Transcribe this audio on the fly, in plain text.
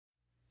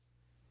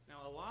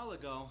while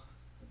ago,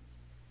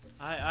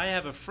 I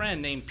have a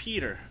friend named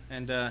Peter,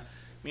 and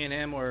me and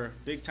him were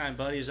big-time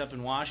buddies up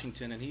in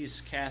Washington, and he's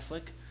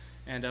Catholic.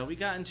 And we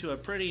got into a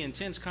pretty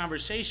intense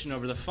conversation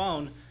over the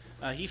phone.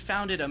 He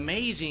found it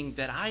amazing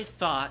that I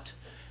thought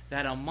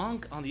that a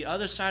monk on the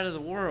other side of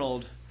the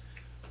world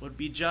would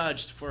be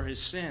judged for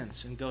his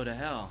sins and go to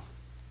hell.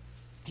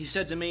 He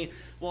said to me,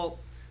 well,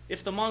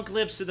 if the monk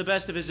lives to the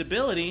best of his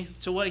ability,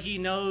 to what he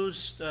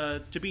knows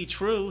to be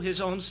true, his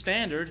own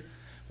standard,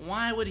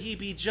 why would he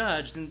be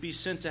judged and be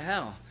sent to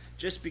hell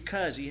just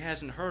because he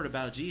hasn't heard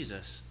about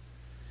Jesus?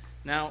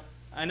 Now,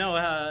 I know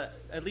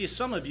at least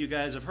some of you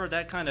guys have heard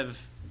that kind of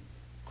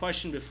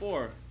question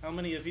before. How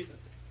many of you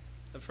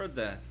have heard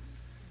that?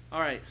 All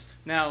right.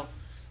 Now,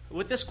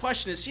 with this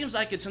question, it seems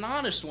like it's an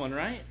honest one,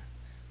 right?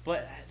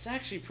 But it's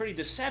actually pretty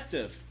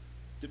deceptive,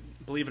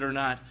 believe it or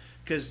not,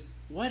 because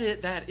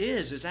what that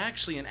is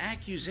actually an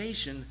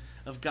accusation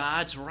of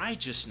God's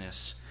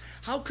righteousness.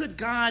 How could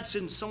God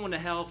send someone to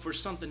hell for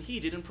something he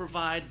didn't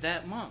provide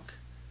that monk?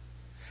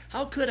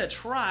 How could a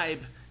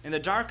tribe in the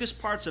darkest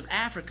parts of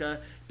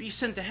Africa be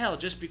sent to hell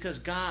just because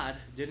God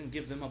didn't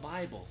give them a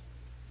Bible?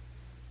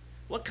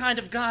 What kind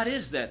of God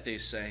is that, they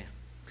say?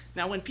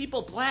 Now, when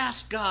people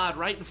blast God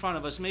right in front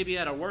of us, maybe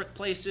at our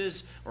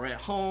workplaces or at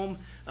home,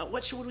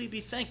 what should we be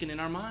thinking in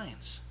our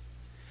minds?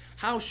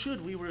 How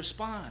should we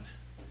respond?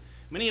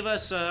 Many of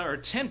us are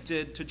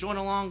tempted to join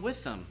along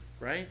with them,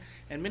 right?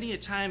 And many a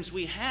times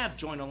we have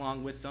joined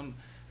along with them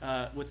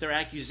with their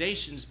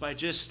accusations by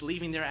just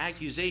leaving their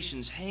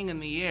accusations hang in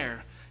the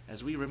air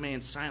as we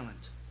remain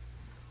silent.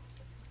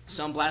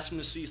 Some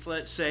blasphemously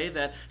say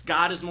that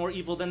God is more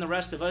evil than the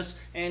rest of us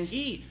and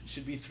he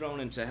should be thrown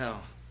into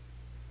hell.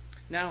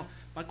 Now,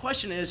 my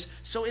question is,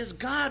 so is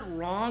God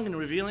wrong in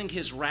revealing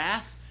his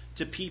wrath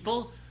to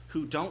people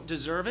who don't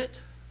deserve it?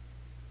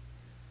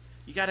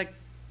 You got to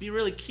be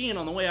really keen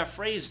on the way I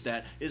phrased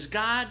that. Is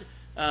God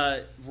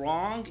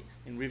wrong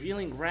in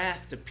revealing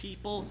wrath to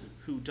people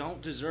who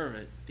don't deserve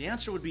it? The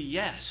answer would be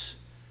yes.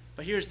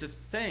 But here's the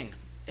thing.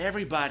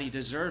 Everybody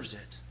deserves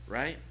it,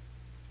 right?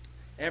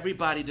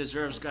 Everybody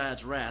deserves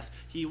God's wrath.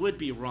 He would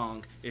be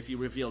wrong if he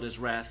revealed his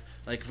wrath.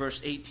 Like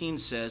verse 18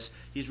 says,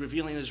 he's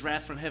revealing his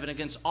wrath from heaven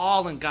against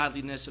all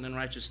ungodliness and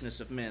unrighteousness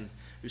of men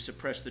who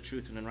suppress the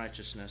truth and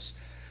unrighteousness.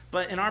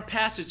 But in our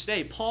passage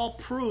today, Paul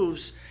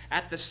proves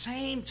at the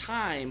same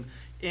time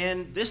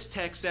in this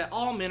text that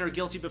all men are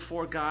guilty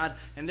before God,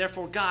 and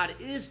therefore God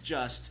is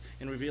just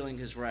in revealing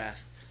his wrath.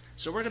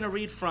 So we're going to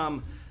read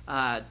from,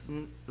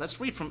 let's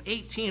read from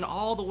 18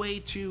 all the way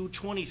to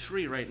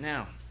 23 right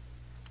now.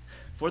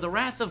 For the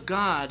wrath of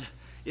God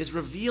is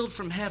revealed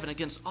from heaven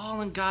against all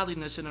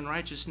ungodliness and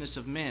unrighteousness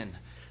of men,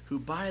 who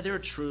by their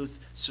truth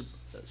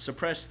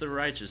suppress the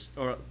righteous,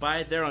 or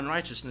by their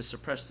unrighteousness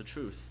suppress the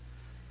truth.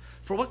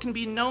 For what can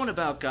be known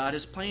about God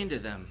is plain to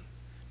them,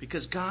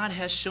 because God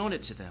has shown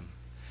it to them.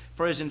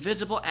 For his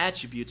invisible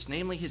attributes,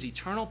 namely his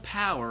eternal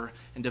power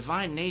and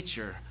divine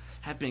nature,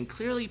 have been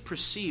clearly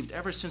perceived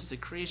ever since the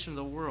creation of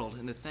the world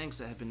and the things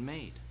that have been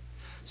made.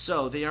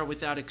 So they are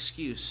without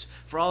excuse.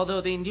 For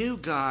although they knew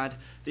God,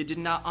 they did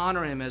not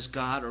honor him as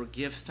God or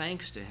give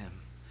thanks to him.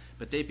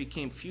 But they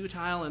became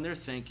futile in their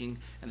thinking,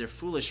 and their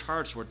foolish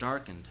hearts were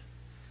darkened.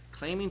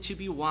 Claiming to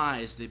be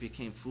wise, they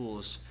became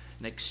fools,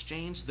 and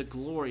exchanged the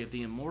glory of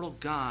the immortal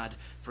God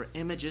for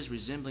images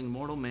resembling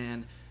mortal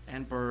man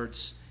and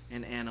birds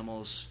and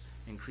animals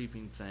and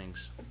creeping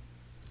things.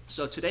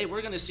 So today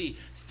we're going to see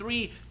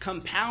three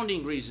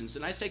compounding reasons.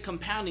 And I say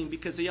compounding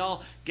because they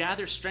all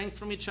gather strength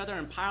from each other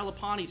and pile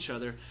upon each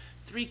other.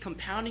 Three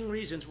compounding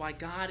reasons why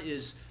God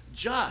is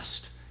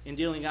just in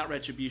dealing out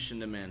retribution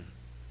to men.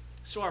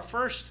 So our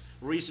first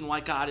reason why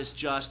God is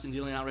just in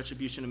dealing out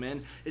retribution to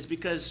men is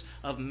because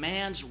of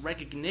man's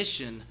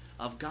recognition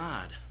of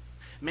God.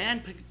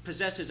 Man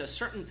possesses a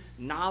certain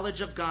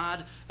knowledge of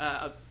God,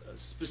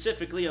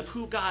 specifically of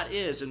who God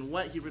is and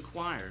what he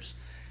requires.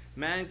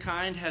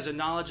 Mankind has a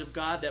knowledge of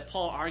God that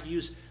Paul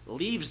argues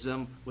leaves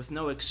them with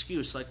no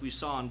excuse, like we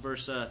saw in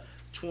verse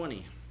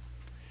 20.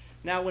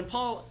 Now, when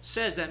Paul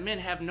says that men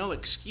have no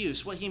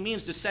excuse, what he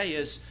means to say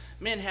is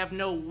men have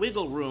no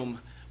wiggle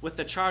room with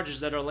the charges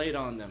that are laid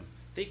on them.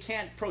 They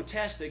can't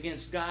protest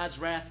against God's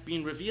wrath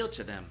being revealed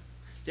to them.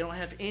 They don't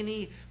have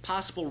any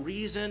possible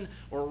reason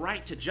or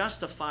right to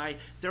justify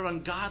their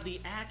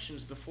ungodly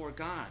actions before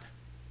God.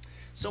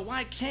 So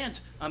why can't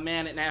a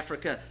man in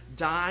Africa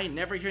die,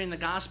 never hearing the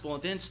gospel,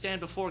 and then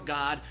stand before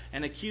God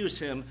and accuse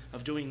him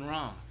of doing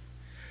wrong?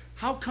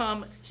 How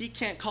come he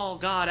can't call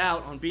God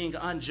out on being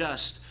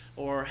unjust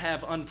or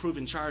have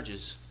unproven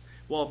charges?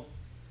 Well,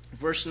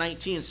 verse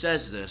 19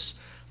 says this,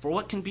 for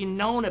what can be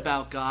known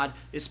about God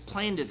is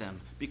plain to them,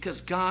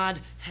 because God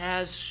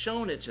has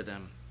shown it to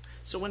them.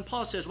 So when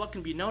Paul says what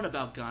can be known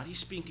about God, he's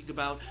speaking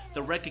about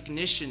the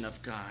recognition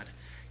of God.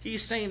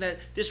 He's saying that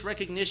this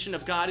recognition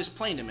of God is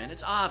plain to men.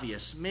 It's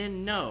obvious.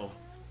 Men know.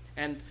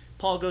 And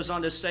Paul goes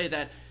on to say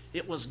that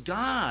it was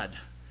God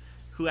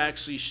who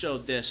actually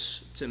showed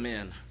this to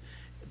men,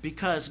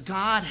 because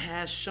God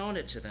has shown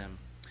it to them.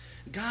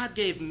 God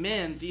gave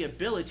men the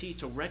ability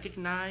to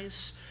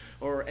recognize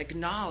or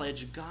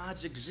acknowledge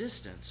God's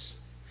existence.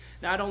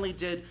 Not only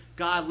did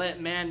God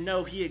let man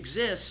know he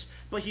exists,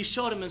 but he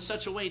showed him in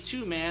such a way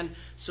to man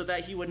so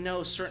that he would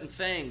know certain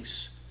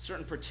things,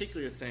 certain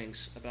particular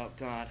things about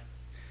God.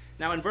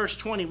 Now in verse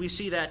 20 we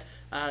see that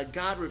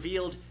God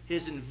revealed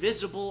his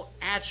invisible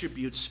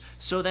attributes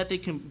so that they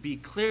can be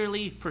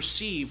clearly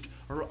perceived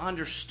or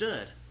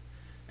understood.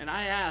 And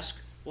I ask,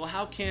 well,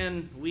 how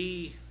can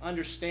we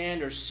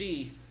understand or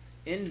see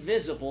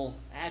invisible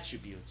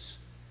attributes?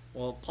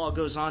 Well, Paul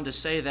goes on to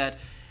say that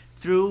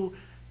through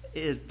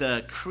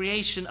the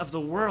creation of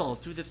the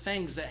world, through the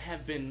things that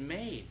have been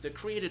made, the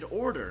created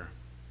order.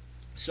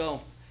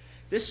 So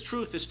this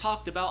truth is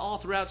talked about all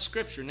throughout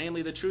Scripture,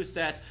 namely the truth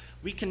that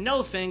we can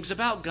know things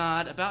about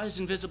God, about his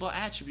invisible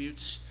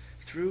attributes,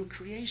 through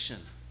creation.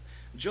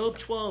 Job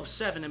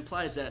 12:7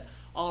 implies that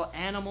all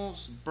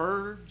animals,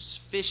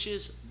 birds,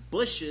 fishes,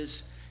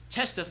 bushes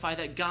testify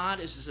that God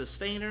is the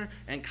sustainer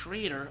and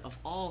creator of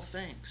all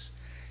things.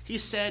 He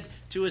said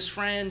to his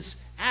friends,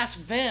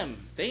 ask them.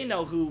 They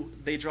know who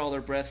they draw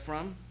their breath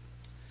from.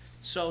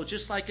 So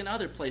just like in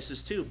other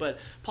places too. But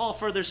Paul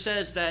further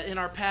says that in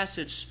our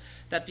passage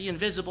that the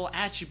invisible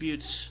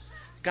attributes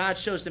God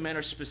shows to man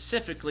are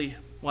specifically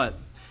what?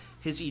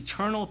 His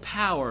eternal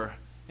power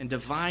and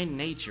divine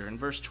nature in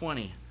verse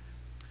 20.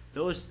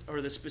 Those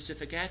are the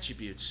specific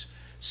attributes.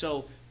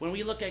 So when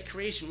we look at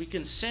creation, we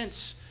can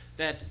sense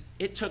that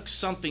it took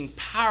something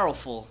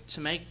powerful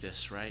to make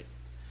this, right?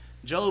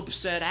 Job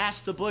said,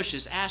 ask the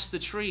bushes, ask the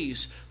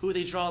trees who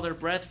they draw their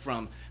breath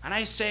from. And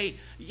I say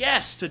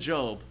yes to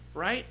Job,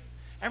 right?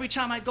 Every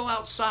time I go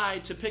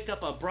outside to pick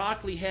up a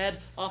broccoli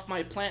head off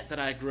my plant that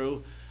I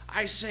grew,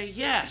 I say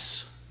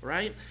yes,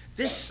 right?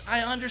 This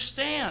I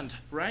understand,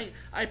 right?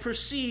 I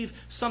perceive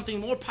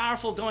something more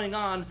powerful going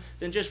on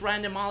than just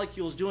random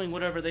molecules doing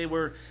whatever they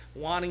were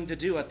wanting to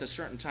do at the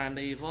certain time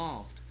they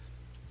evolved.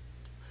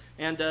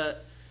 And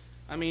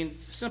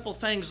simple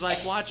things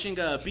like watching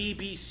a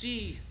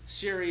BBC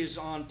series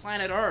on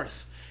planet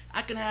Earth.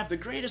 I can have the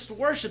greatest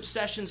worship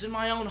sessions in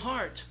my own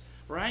heart,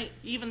 right?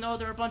 Even though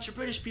there are a bunch of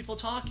British people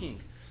talking.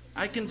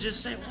 I can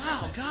just say,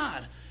 wow,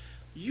 God,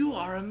 you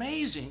are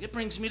amazing. It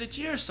brings me to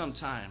tears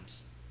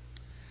sometimes.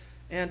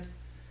 And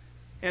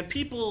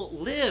people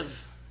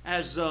live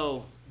as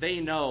though they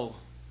know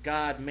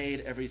God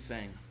made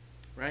everything,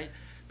 right?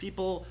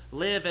 People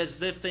live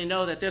as if they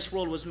know that this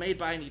world was made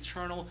by an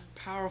eternal,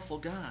 powerful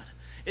God.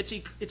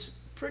 It's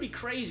pretty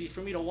crazy for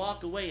me to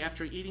walk away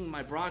after eating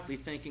my broccoli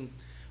thinking,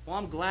 well,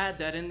 I'm glad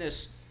that in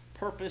this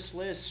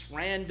purposeless,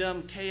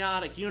 random,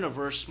 chaotic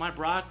universe, my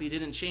broccoli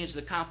didn't change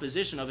the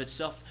composition of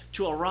itself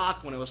to a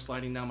rock when it was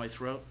sliding down my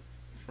throat,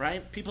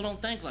 right? People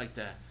don't think like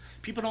that.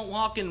 People don't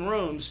walk in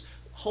rooms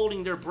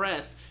holding their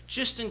breath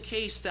just in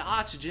case the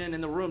oxygen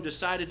in the room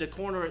decided to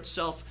corner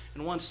itself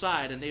in one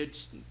side and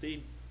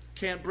they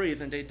can't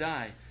breathe and they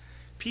die.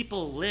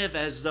 People live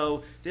as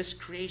though this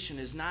creation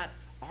is not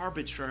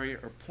arbitrary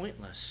or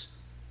pointless.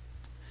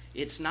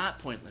 It's not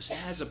pointless. It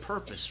has a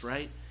purpose,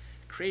 right?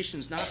 Creation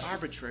is not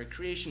arbitrary.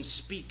 Creation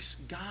speaks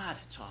God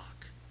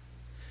talk.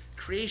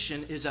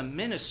 Creation is a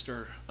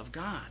minister of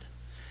God.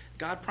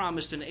 God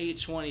promised in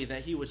 8:20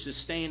 that he would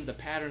sustain the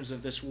patterns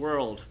of this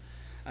world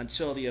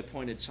until the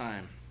appointed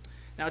time.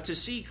 Now, to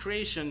see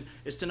creation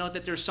is to know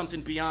that there's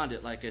something beyond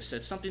it, like I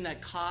said, something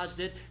that caused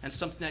it and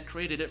something that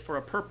created it for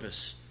a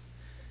purpose.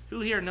 Who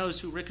here knows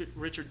who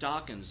Richard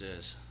Dawkins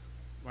is,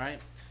 right?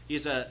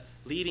 He's a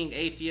leading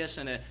atheist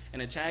and an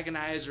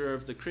antagonizer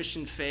of the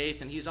Christian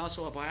faith, and he's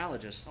also a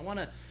biologist. I want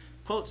to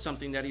quote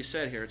something that he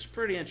said here. It's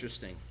pretty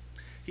interesting.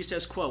 He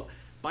says, quote,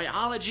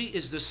 biology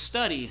is the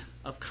study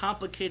of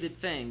complicated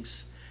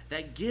things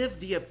that give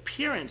the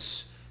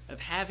appearance of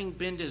having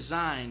been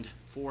designed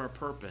for a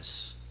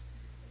purpose,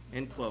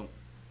 end quote.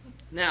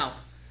 Now,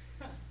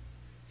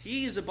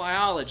 he's a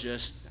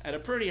biologist at a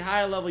pretty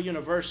high-level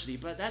university,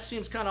 but that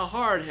seems kind of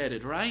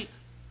hard-headed, right?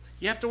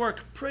 You have to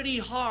work pretty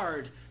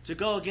hard to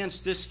go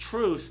against this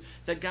truth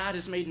that God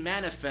has made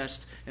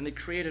manifest in the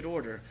created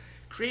order.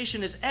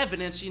 Creation is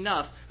evidence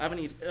enough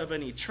of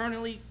an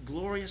eternally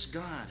glorious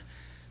God.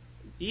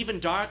 Even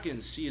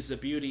Dawkins sees the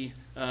beauty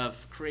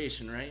of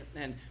creation, right?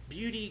 And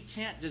beauty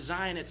can't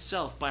design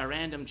itself by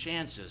random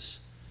chances.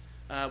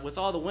 With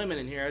all the women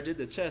in here, I did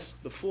the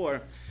test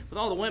before. With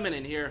all the women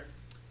in here,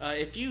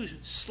 if you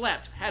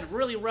slept, had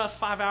really rough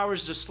 5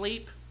 hours of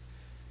sleep,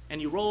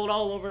 and you rolled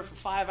all over for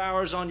 5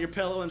 hours on your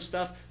pillow and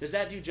stuff, does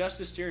that do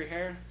justice to your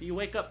hair? Do you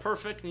wake up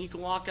perfect and you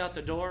can walk out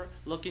the door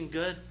looking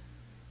good?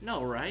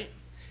 No, right?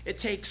 It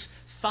takes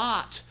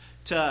thought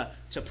to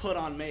put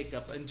on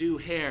makeup and do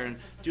hair and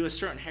do a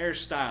certain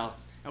hairstyle.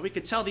 And we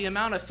could tell the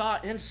amount of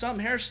thought in some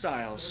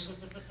hairstyles,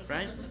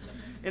 right?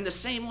 In the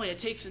same way, it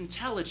takes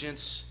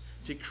intelligence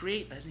to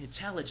create an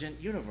intelligent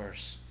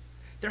universe.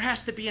 There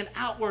has to be an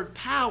outward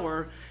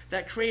power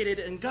that created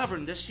and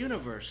governed this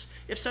universe.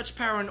 If such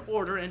power and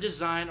order and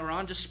design are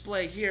on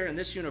display here in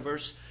this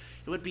universe,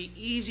 it would be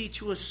easy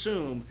to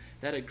assume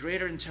that a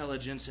greater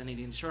intelligence and an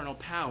eternal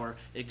power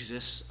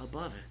exists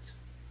above it.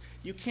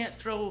 You can't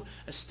throw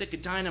a stick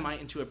of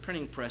dynamite into a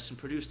printing press and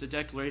produce the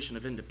Declaration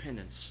of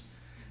Independence.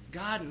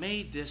 God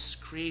made this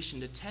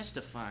creation to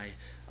testify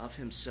of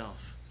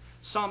himself.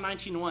 Psalm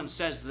 19:1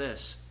 says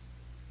this,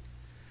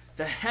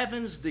 "The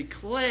heavens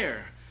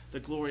declare the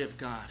glory of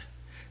God.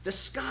 The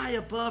sky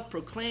above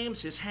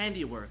proclaims his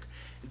handiwork.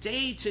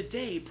 Day to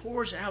day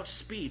pours out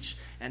speech,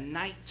 and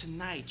night to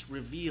night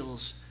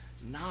reveals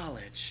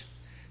knowledge."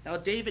 Now,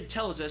 David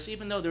tells us,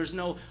 even though there's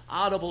no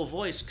audible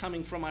voice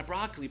coming from my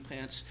broccoli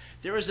plants,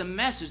 there is a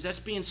message that's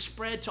being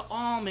spread to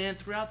all men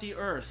throughout the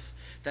earth,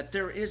 that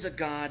there is a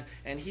God,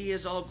 and he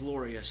is all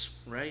glorious,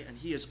 right? And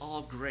he is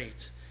all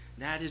great.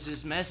 That is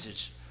his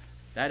message.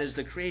 That is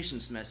the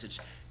creation's message.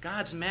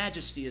 God's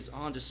majesty is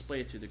on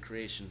display through the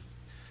creation.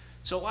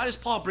 So why does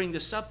Paul bring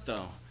this up,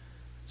 though?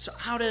 So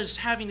how does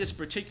having this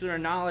particular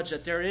knowledge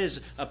that there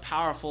is a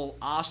powerful,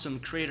 awesome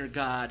creator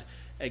God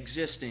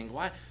existing,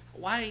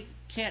 why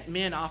can't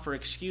men offer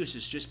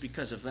excuses just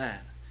because of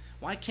that?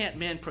 Why can't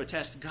men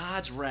protest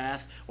God's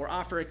wrath or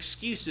offer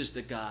excuses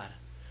to God?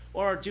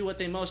 Or do what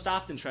they most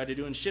often try to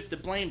do and shift the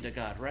blame to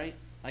God, right?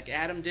 Like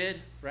Adam did,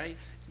 right?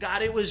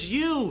 God, it was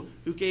you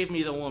who gave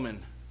me the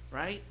woman,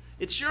 right?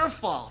 It's your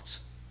fault.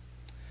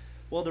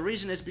 Well, the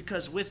reason is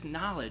because with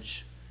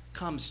knowledge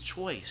comes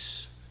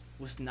choice.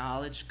 With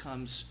knowledge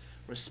comes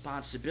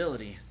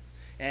responsibility.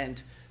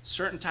 And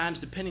certain times,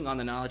 depending on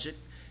the knowledge, it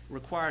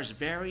requires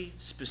very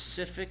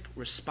specific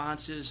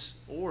responses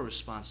or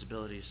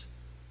responsibilities.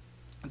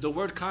 The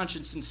word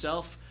conscience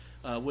itself,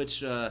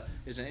 which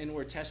is an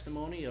inward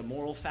testimony, a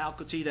moral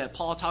faculty that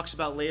Paul talks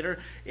about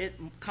later,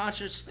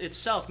 conscience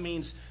itself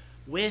means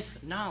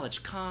with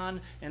knowledge,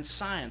 con and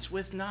science,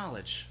 with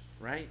knowledge,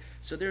 right?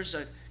 So there's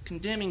a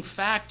condemning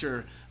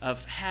factor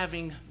of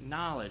having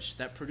knowledge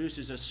that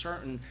produces a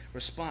certain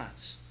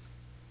response.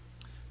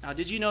 Now,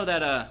 did you know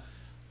that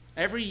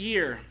every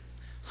year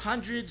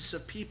hundreds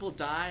of people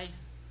die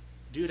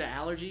due to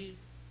allergies,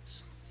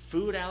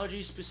 food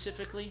allergies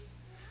specifically?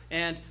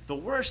 And the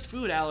worst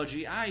food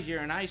allergy I hear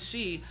and I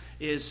see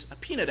is a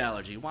peanut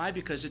allergy. Why?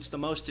 Because it's the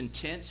most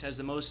intense, has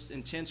the most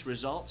intense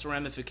results or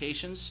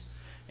ramifications,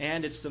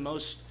 and it's the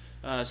most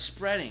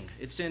spreading.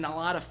 It's in a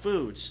lot of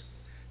foods.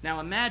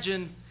 Now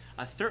imagine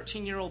a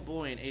 13-year-old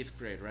boy in 8th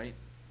grade, right?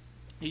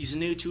 He's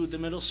new to the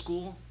middle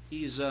school.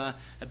 He's a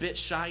bit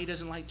shy. He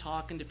doesn't like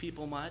talking to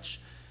people much.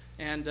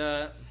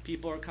 And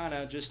people are kind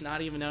of just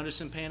not even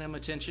noticing, paying him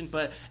attention.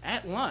 But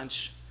at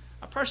lunch,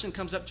 a person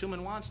comes up to him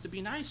and wants to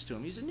be nice to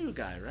him. He's a new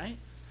guy, right?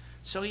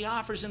 So he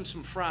offers him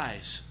some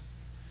fries.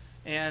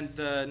 And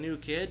the new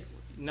kid,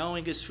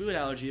 knowing his food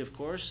allergy, of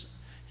course,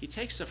 he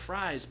takes the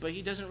fries, but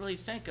he doesn't really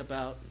think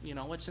about,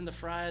 what's in the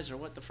fries or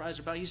what the fries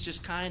are about. He's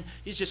just kind.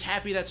 He's just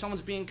happy that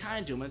someone's being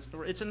kind to him.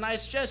 It's a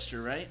nice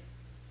gesture, right?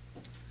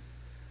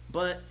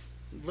 But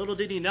little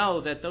did he know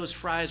that those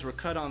fries were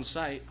cut on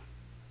site.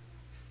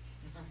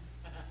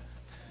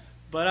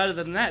 But other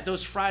than that,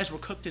 those fries were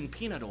cooked in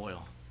peanut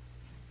oil.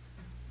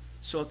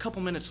 So a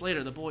couple minutes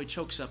later, the boy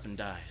chokes up and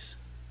dies.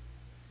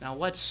 Now,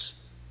 what's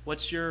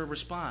your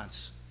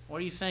response?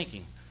 What are you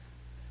thinking?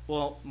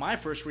 Well, my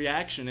first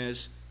reaction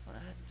is,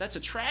 that's a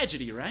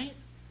tragedy, right?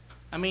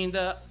 I mean,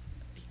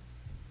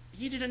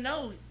 he didn't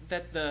know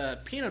that the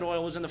peanut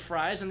oil was in the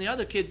fries, and the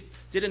other kid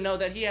didn't know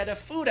that he had a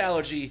food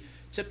allergy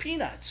to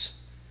peanuts.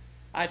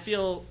 I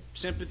feel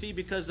sympathy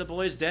because the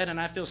boy's dead, and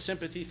I feel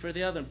sympathy for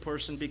the other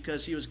person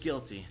because he was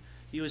guilty.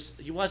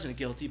 He wasn't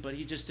guilty, but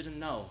he just didn't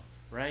know,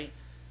 right?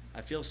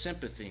 I feel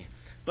sympathy.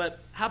 But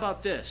how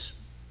about this?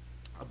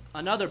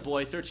 Another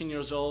boy, 13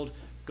 years old,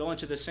 going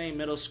to the same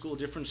middle school,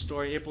 different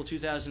story, April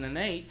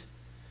 2008.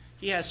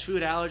 He has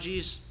food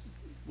allergies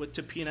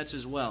to peanuts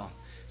as well.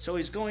 So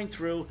he's going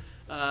through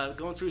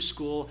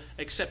school,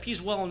 except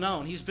he's well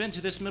known. He's been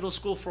to this middle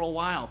school for a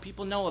while.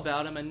 People know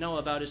about him and know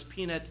about his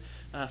peanut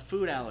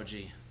food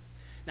allergy.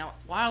 Now,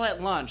 while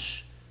at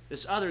lunch,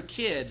 this other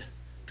kid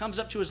comes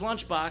up to his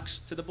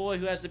lunchbox, to the boy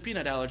who has the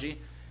peanut allergy,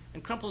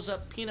 and crumples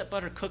up peanut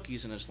butter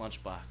cookies in his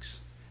lunchbox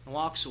and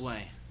walks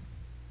away.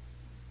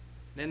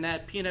 Then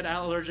that peanut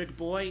allergic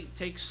boy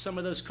takes some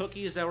of those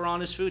cookies that were on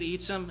his food,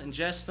 eats them,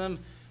 ingests them,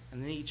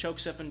 and then he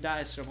chokes up and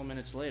dies several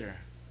minutes later.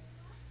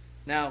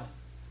 Now,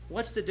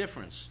 what's the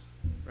difference,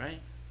 right?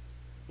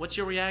 What's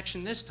your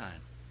reaction this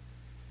time?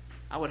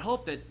 I would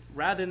hope that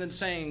rather than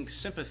saying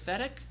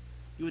sympathetic,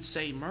 you would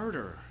say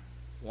murder.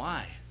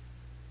 Why?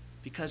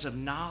 Because of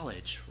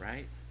knowledge,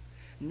 right?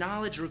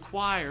 Knowledge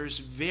requires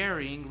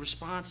varying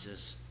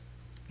responses.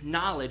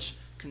 Knowledge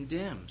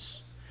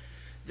condemns.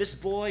 This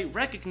boy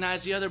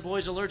recognized the other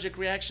boy's allergic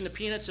reaction to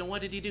peanuts, and what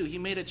did he do? He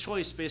made a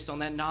choice based on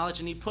that knowledge,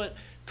 and he put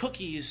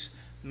cookies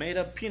made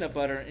of peanut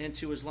butter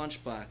into his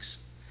lunchbox.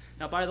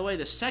 Now, by the way,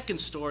 the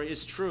second story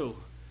is true,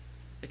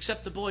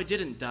 except the boy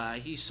didn't die.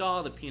 He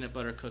saw the peanut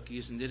butter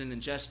cookies and didn't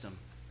ingest them.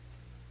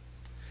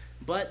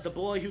 But the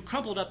boy who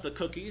crumpled up the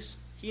cookies,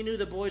 he knew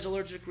the boy's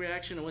allergic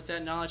reaction, and with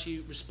that knowledge,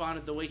 he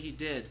responded the way he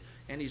did.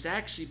 And he's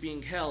actually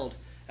being held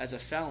as a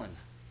felon,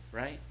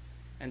 right?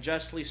 And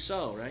justly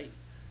so, right?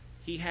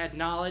 He had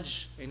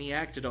knowledge, and he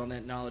acted on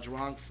that knowledge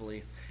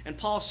wrongfully. And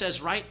Paul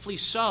says, rightfully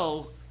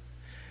so,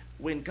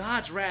 when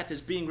God's wrath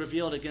is being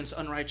revealed against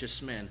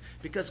unrighteous men,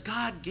 because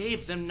God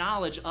gave them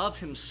knowledge of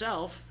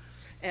himself,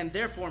 And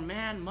therefore,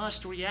 man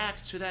must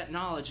react to that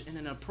knowledge in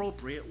an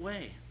appropriate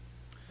way.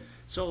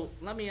 So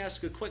let me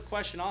ask a quick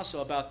question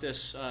also about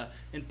this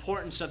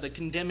importance of the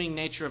condemning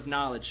nature of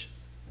knowledge.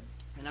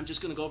 And I'm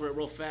just going to go over it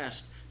real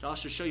fast to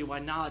also show you why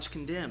knowledge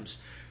condemns.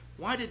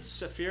 Why did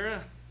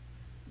Sapphira,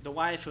 the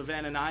wife of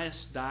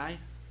Ananias, die?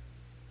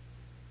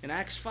 In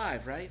Acts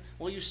 5, right?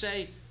 Well, you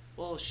say,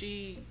 well,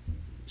 she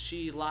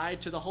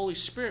lied to the Holy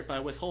Spirit by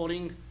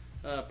withholding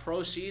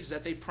proceeds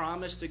that they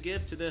promised to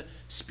give to the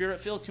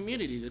Spirit-filled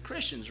community, the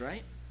Christians,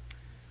 right?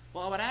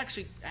 Well, I would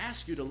actually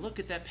ask you to look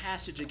at that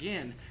passage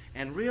again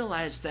and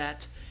realize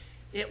that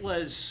it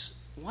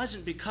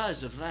wasn't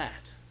because of that.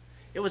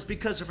 It was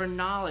because of her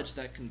knowledge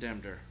that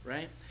condemned her,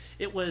 right?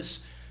 It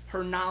was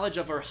her knowledge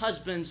of her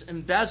husband's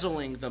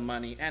embezzling the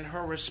money and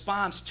her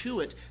response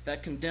to it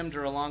that condemned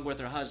her along with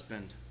her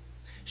husband.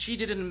 She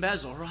didn't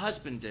embezzle, her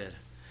husband did.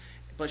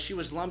 But she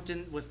was lumped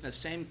in with the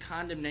same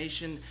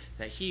condemnation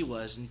that he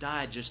was and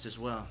died just as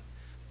well.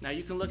 Now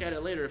you can look at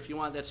it later if you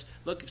want. Let's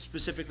look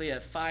specifically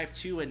at 5,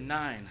 2, and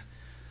 9.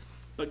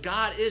 But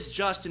God is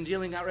just in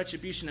dealing out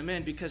retribution to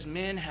men because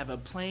men have a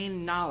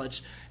plain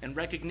knowledge and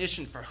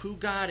recognition for who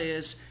God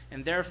is,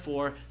 and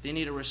therefore they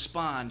need to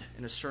respond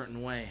in a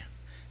certain way.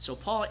 So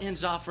Paul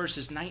ends off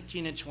verses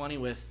 19 and 20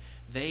 with,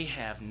 they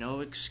have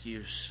no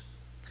excuse.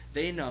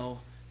 They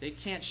know they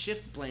can't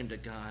shift blame to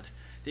God.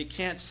 They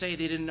can't say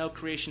they didn't know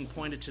creation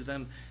pointed to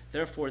them.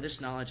 Therefore, this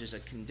knowledge is a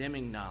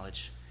condemning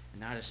knowledge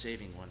and not a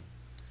saving one.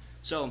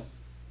 So,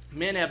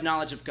 men have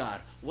knowledge of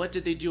God. What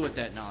did they do with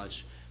that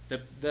knowledge?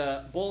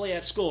 The bully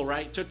at school,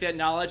 right, took that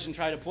knowledge and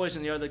tried to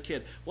poison the other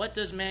kid. What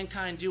does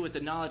mankind do with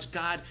the knowledge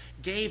God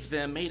gave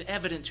them, made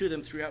evident to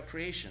them throughout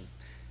creation?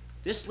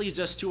 This leads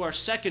us to our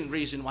second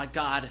reason why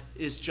God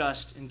is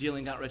just in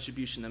dealing out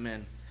retribution to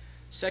men.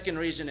 Second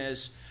reason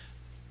is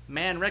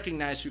man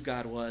recognized who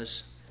God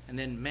was, and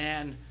then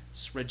man's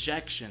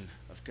rejection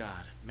of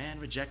God. Man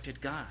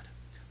rejected God.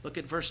 Look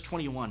at verse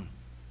 21.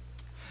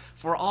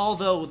 For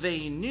although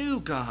they knew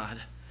God,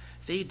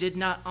 they did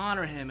not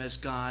honor him as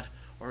God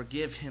or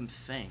give him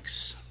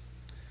thanks.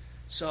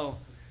 So,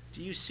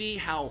 do you see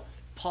how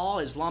Paul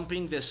is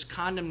lumping this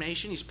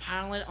condemnation? He's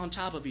piling it on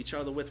top of each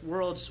other with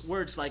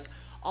words like,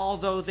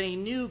 although they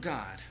knew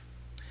God.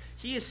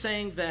 He is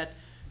saying that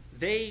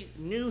they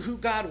knew who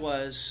God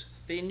was,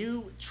 they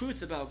knew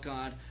truth about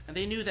God, and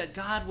they knew that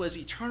God was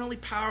eternally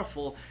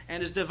powerful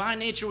and his divine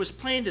nature was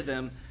plain to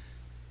them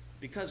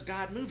because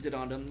God moved it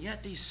on them,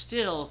 yet they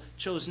still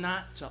chose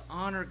not to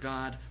honor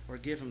God or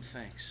give him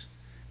thanks.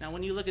 Now,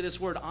 when you look at this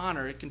word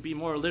honor, it can be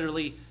more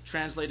literally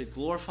translated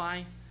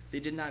glorify. They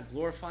did not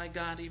glorify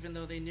God even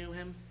though they knew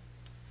him.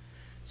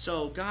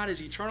 So God is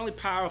eternally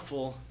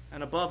powerful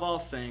and above all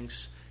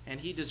things, and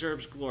he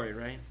deserves glory,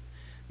 right?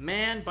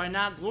 Man, by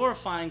not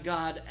glorifying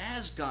God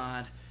as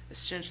God,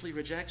 essentially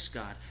rejects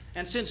God.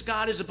 And since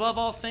God is above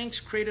all things,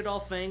 created all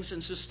things,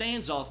 and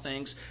sustains all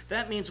things,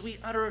 that means we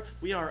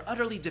are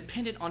utterly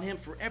dependent on him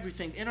for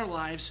everything in our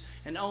lives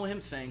and owe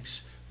him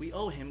thanks. We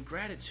owe him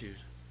gratitude.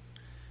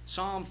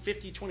 Psalm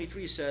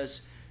 50:23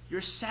 says,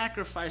 your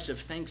sacrifice of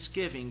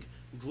thanksgiving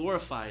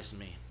glorifies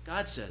me.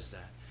 God says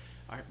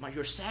that.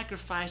 Your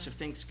sacrifice of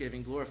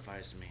thanksgiving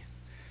glorifies me.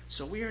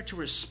 So we are to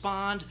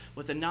respond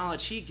with the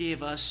knowledge he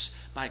gave us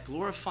by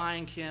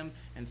glorifying him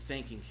and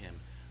thanking him.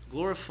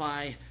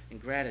 Glorify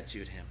and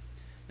gratitude him.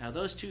 Now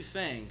those two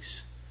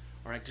things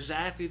are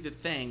exactly the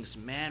things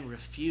man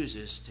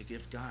refuses to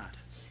give God.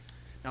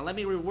 Now let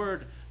me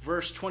reword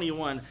verse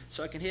 21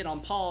 so I can hit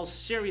on Paul's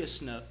serious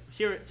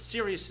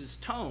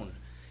tone.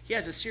 He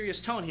has a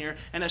serious tone here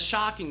and a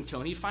shocking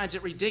tone. He finds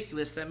it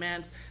ridiculous that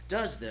man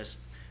does this.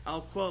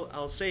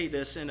 I'll say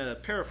this in a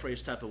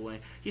paraphrase type of way.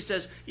 He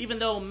says, even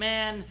though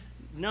man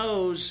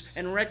knows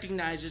and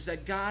recognizes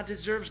that God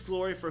deserves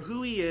glory for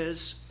who he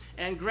is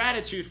and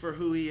gratitude for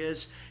who he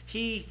is,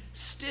 he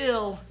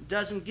still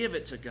doesn't give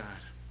it to God.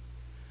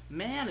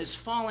 Man has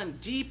fallen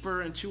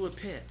deeper into a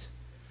pit.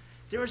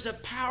 There is a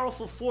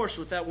powerful force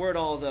with that word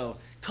although,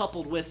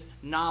 coupled with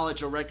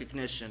knowledge or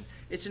recognition.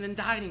 It's an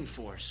indicting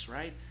force,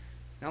 right?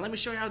 Now let me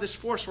show you how this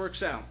force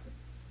works out.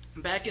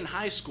 Back in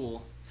high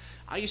school,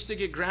 I used to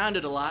get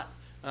grounded a lot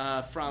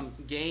from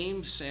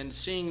games and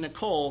seeing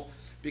Nicole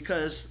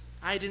because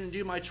I didn't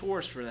do my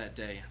chores for that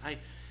day.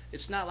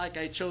 It's not like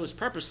I chose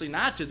purposely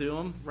not to do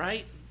them,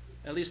 right?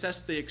 At least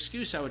that's the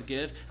excuse I would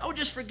give. I would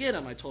just forget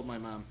them, I told my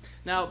mom.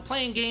 Now,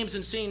 playing games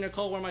and seeing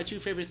Nicole were my two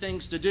favorite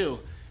things to do.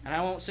 And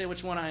I won't say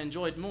which one I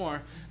enjoyed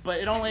more, but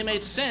it only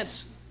made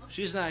sense.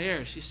 She's not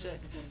here. She's sick.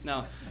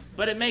 No.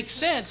 But it makes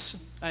sense.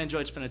 I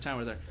enjoyed spending time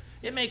with her.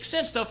 It makes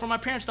sense, though, for my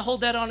parents to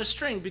hold that on a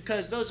string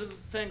because those are the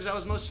things I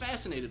was most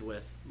fascinated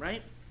with,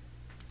 right?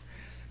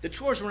 The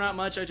chores were not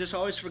much. I just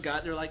always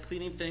forgot. They're like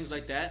cleaning things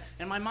like that.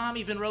 And my mom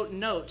even wrote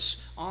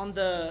notes on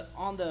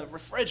the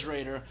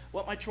refrigerator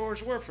what my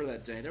chores were for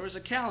that day. There was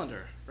a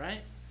calendar, right?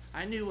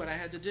 I knew what I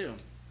had to do.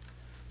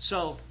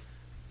 So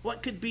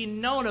what could be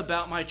known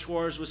about my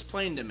chores was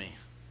plain to me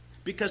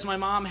because my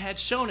mom had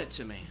shown it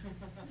to me.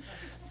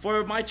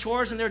 For my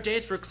chores and their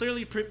dates were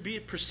clearly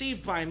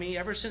perceived by me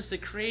ever since the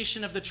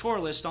creation of the chore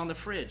list on the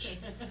fridge.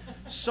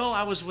 So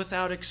I was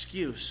without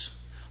excuse.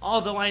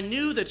 Although I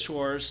knew the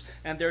chores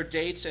and their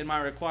dates and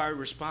my required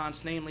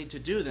response, namely to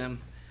do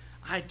them,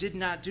 I did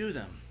not do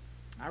them.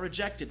 I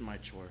rejected my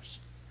chores.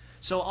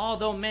 So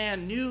although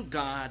man knew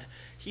God,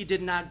 he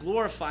did not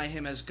glorify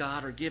him as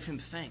God or give him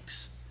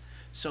thanks.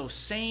 So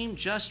same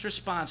just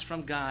response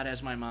from God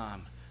as my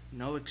mom.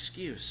 No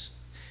excuse.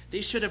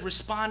 They should have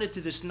responded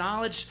to this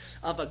knowledge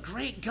of a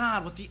great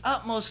God with the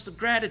utmost of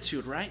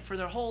gratitude, right, for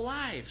their whole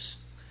lives.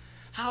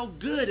 How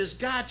good is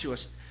God to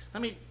us?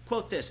 Let me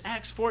quote this.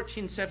 Acts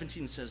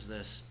 14:17 says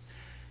this.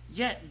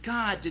 Yet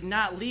God did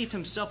not leave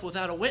himself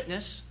without a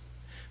witness,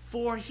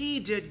 for he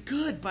did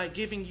good by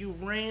giving you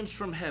rains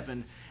from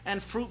heaven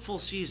and fruitful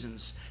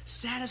seasons,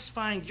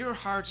 satisfying your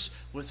hearts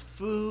with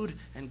food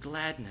and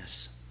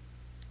gladness.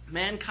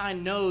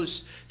 Mankind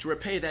knows to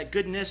repay that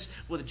goodness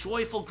with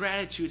joyful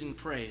gratitude and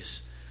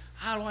praise.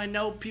 How do I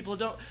know people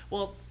don't?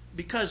 Well,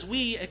 because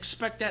we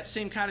expect that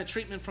same kind of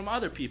treatment from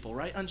other people,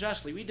 right?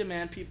 Unjustly. We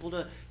demand people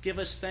to give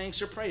us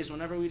thanks or praise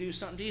whenever we do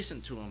something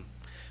decent to them.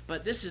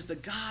 But this is the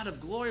God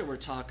of glory we're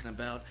talking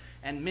about,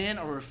 and men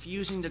are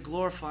refusing to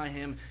glorify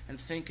him and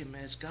thank him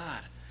as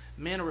God.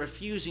 Men are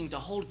refusing to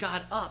hold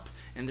God up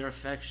in their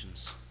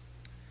affections.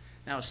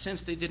 Now,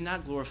 since they did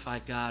not glorify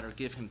God or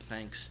give him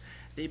thanks,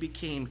 they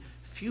became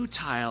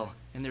futile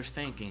in their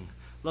thinking.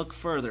 Look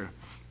further.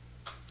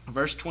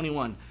 Verse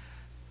 21.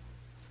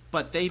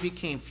 But they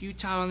became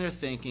futile in their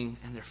thinking,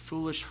 and their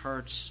foolish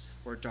hearts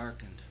were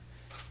darkened.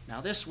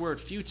 Now, this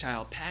word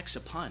futile packs a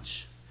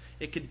punch.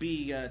 It could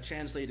be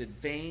translated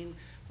vain,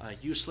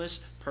 useless,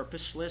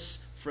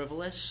 purposeless,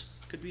 frivolous,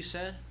 could be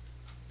said.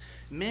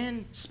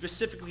 Men,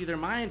 specifically their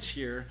minds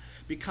here,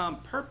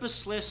 become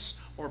purposeless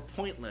or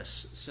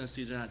pointless since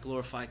they do not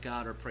glorify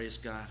God or praise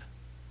God.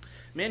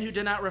 Men who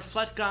do not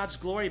reflect God's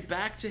glory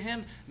back to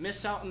him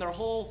miss out on their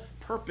whole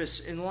purpose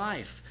in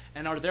life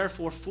and are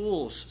therefore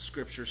fools,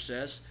 Scripture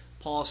says.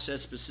 Paul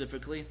says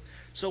specifically.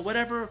 So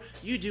whatever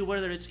you do,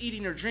 whether it's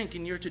eating or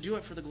drinking, you're to do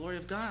it for the glory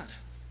of God.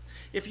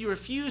 If you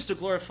refuse to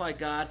glorify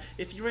God,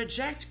 if you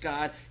reject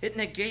God, it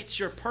negates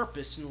your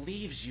purpose and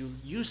leaves you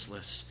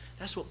useless.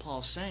 That's what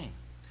Paul's saying.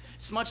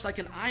 It's much like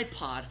an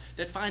iPod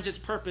that finds its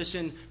purpose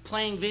in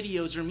playing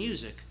videos or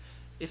music.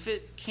 If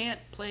it can't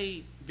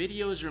play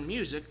videos or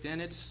music,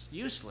 then it's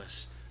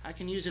useless. I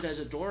can use it as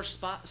a door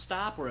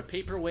stop or a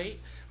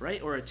paperweight,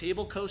 right, or a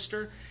table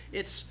coaster.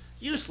 It's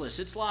useless.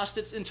 It's lost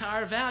its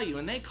entire value,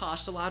 and they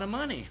cost a lot of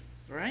money,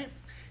 right?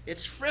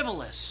 It's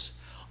frivolous.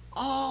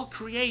 All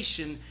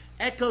creation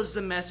echoes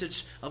the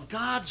message of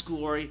God's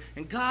glory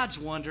and God's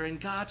wonder and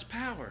God's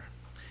power.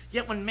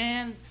 Yet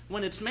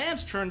when it's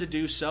man's turn to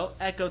do so,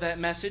 echo that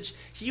message,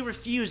 he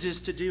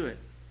refuses to do it.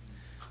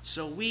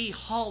 So we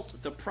halt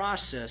the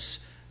process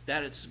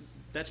that's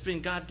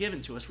been God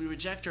given to us. We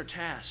reject our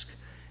task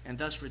and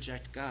thus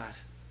reject God.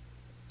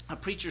 A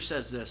preacher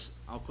says this,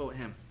 I'll quote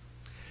him.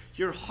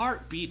 Your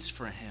heart beats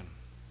for him.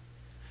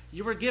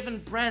 You were given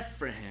breath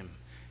for him.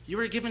 You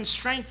were given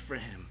strength for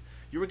him.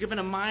 You were given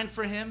a mind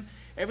for him.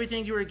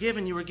 Everything you were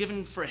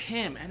given for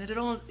him. And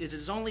it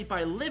is only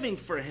by living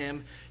for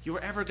him you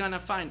are ever going to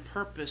find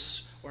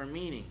purpose or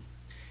meaning.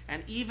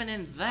 And even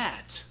in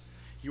that,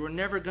 you are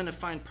never going to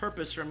find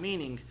purpose or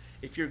meaning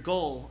if your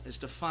goal is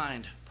to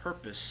find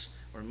purpose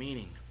or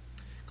meaning.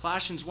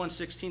 Colossians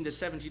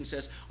 1:16-17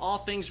 says, all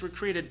things were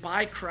created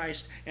by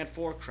Christ and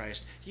for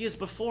Christ. He is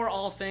before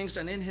all things,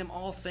 and in him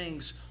all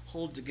things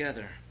hold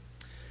together.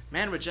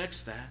 Man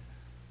rejects that.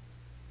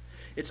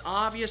 It's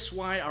obvious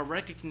why our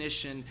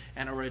recognition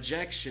and our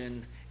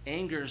rejection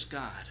angers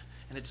God.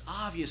 And it's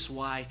obvious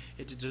why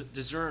it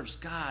deserves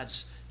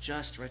God's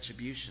just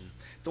retribution.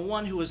 The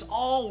one who is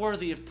all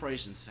worthy of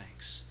praise and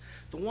thanks.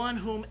 The one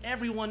whom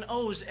everyone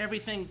owes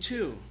everything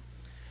to.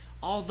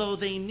 Although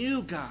they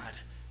knew God,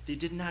 they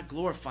did not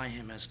glorify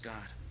him as God.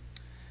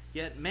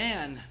 Yet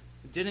man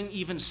didn't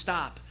even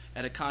stop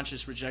at a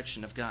conscious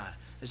rejection of God.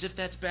 As if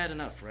that's bad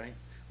enough, right?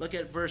 Look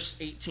at verse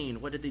 18.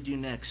 What did they do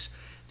next?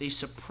 They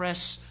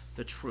suppress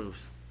the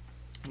truth.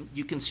 And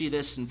you can see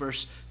this in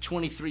verse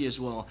 23 as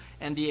well.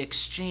 And they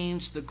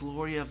exchanged the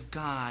glory of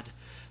God,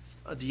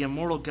 the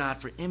immortal God,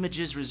 for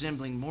images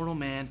resembling mortal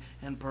man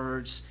and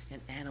birds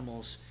and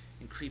animals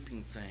and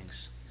creeping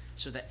things.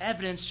 So the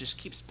evidence just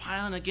keeps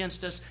piling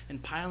against us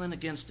and piling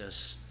against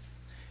us.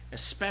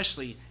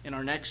 Especially in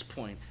our next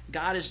point.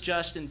 God is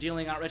just in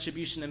dealing out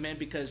retribution to men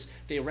because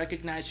they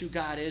recognize who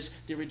God is,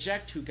 they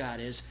reject who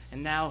God is,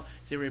 and now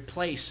they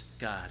replace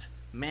God.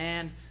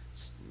 Man's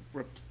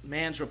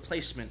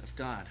replacement of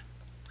God.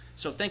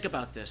 So think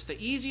about this. The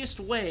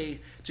easiest way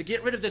to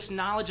get rid of this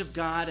knowledge of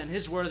God and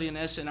his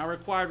worthiness and our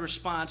required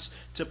response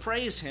to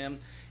praise him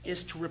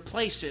is to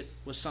replace it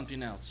with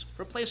something else.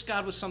 Replace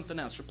God with something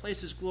else.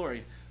 Replace his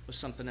glory with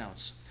something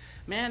else.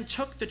 Man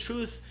took the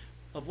truth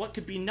of what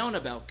could be known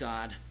about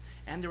God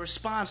and the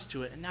response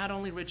to it, and not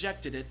only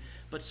rejected it,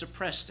 but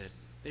suppressed it.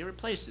 They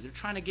replaced it. They're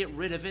trying to get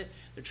rid of it.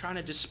 They're trying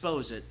to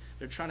dispose it.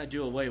 They're trying to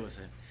do away with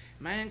it.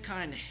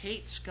 Mankind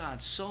hates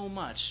God so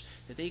much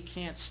that they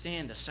can't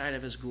stand the sight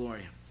of his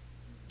glory.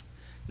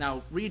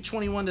 Now, read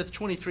 21 to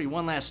 23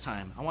 one last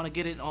time. I want to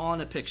get it all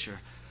in a picture.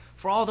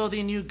 For although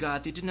they knew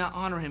God, they did not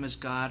honor him as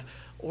God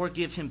or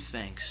give him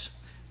thanks.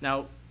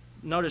 Now,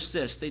 notice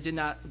this. They did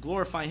not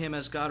glorify him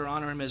as God or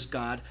honor him as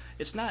God.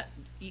 It's not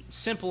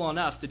simple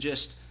enough to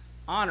just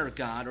honor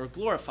God or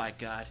glorify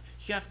God.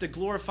 You have to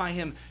glorify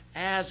him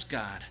as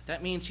God.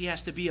 That means he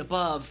has to be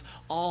above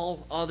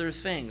all other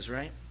things,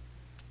 right?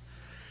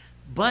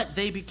 But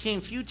they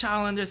became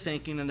futile in their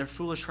thinking, and their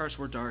foolish hearts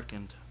were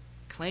darkened.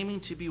 Claiming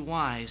to be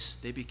wise,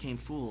 they became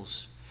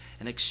fools,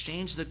 and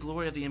exchanged the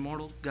glory of the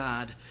immortal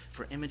God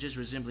for images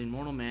resembling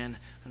mortal man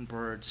and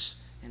birds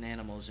and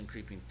animals and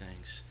creeping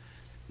things.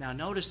 Now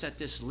notice that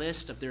this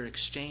list of their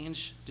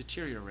exchange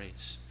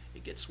deteriorates.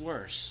 It gets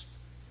worse.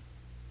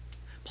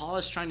 Paul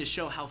is trying to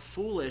show how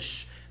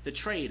foolish the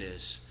trade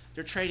is.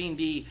 They're trading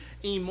the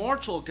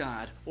immortal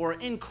God or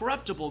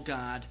incorruptible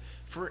God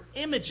for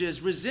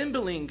images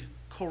resembling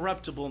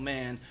corruptible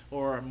man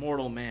or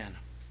mortal man.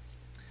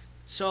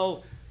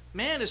 So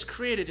man is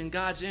created in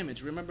God's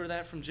image. Remember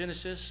that from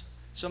Genesis?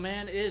 So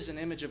man is an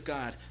image of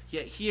God.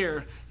 Yet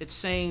here it's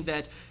saying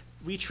that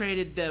we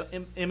traded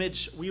the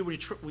image,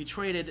 we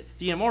traded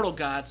the immortal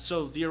God,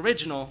 so the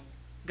original,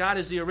 God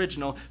is the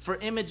original, for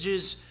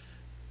images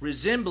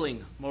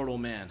resembling mortal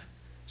man.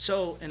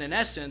 So in an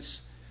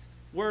essence,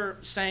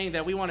 we're saying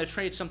that we want to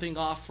trade something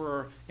off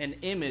for an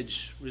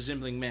image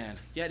resembling man.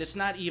 Yet it's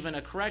not even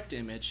a correct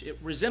image. It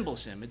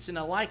resembles him. It's in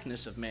a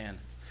likeness of man.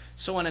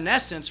 So in an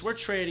essence, we're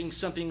trading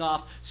something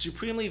off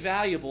supremely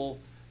valuable,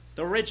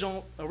 the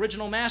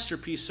original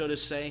masterpiece, so to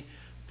say,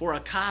 for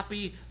a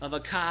copy of a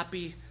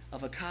copy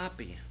of a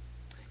copy.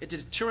 It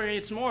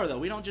deteriorates more, though.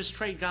 We don't just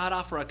trade God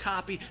off for a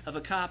copy of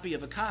a copy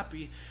of a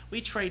copy. We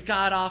trade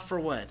God off for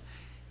what?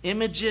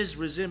 Images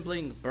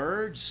resembling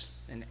birds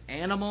and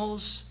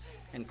animals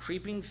and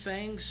creeping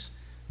things,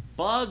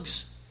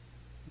 bugs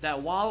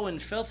that wallow in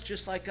filth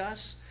just like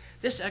us.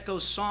 This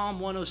echoes Psalm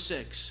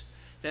 106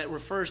 that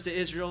refers to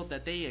Israel,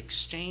 that they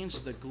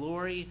exchanged the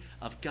glory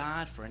of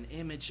God for an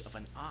image of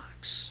an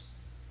ox.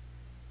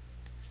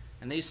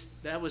 And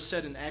that was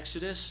said in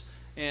Exodus,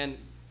 and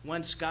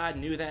once God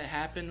knew that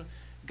happened,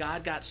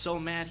 God got so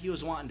mad he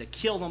was wanting to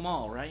kill them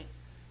all, right?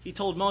 He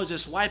told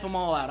Moses, wipe them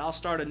all out. I'll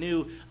start a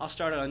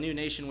new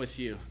nation with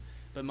you.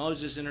 But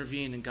Moses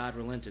intervened and God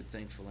relented,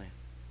 thankfully.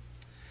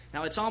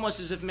 Now it's almost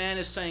as if man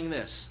is saying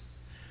this: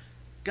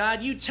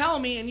 God, you tell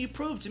me and you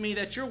prove to me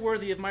that you're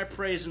worthy of my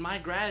praise and my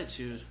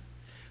gratitude.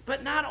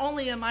 But not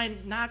only am I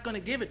not going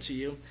to give it to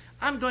you,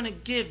 I'm going to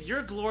give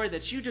your glory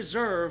that you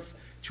deserve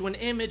to an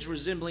image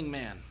resembling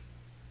man.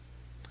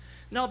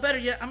 No, better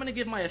yet, I'm going to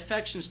give my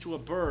affections to a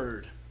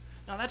bird.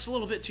 Now that's a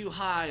little bit too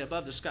high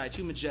above the sky,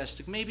 too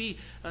majestic. Maybe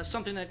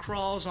something that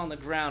crawls on the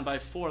ground by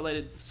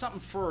four-legged, something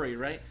furry,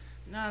 right?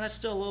 No, that's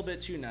still a little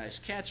bit too nice.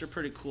 Cats are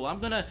pretty cool. I'm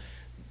going to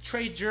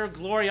trade your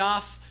glory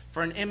off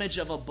for an image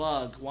of a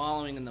bug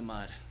wallowing in the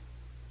mud.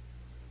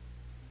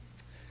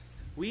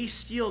 We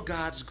steal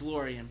God's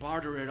glory and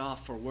barter it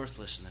off for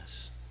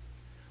worthlessness.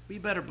 We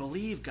better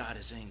believe God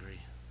is angry.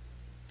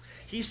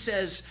 He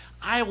says,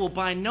 I will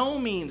by no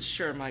means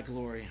share my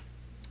glory.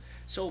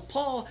 So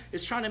Paul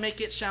is trying to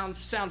make it sound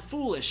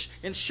foolish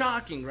and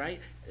shocking, right?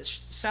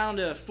 Sound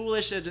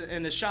foolish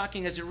and as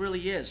shocking as it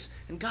really is.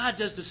 And God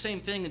does the same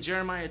thing in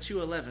Jeremiah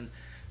 2:11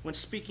 when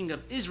speaking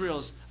of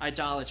Israel's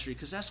idolatry,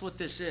 because that's what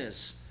this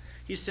is.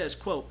 He says,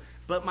 quote,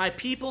 but my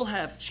people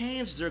have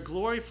changed their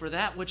glory for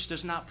that which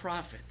does not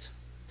profit.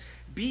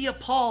 Be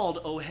appalled,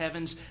 O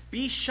heavens.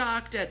 Be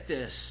shocked at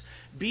this.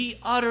 Be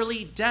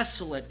utterly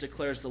desolate,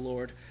 declares the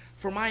Lord.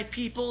 For my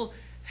people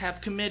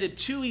have committed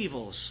two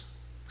evils.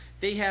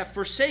 They have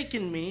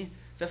forsaken me,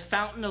 the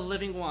fountain of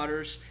living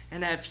waters,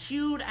 and have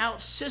hewed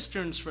out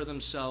cisterns for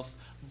themselves,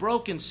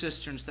 broken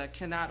cisterns that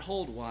cannot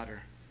hold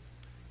water.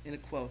 End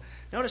of quote.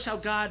 Notice how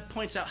God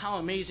points out how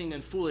amazing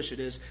and foolish it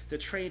is to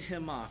trade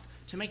him off,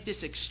 to make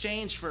this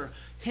exchange for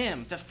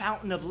him, the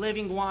fountain of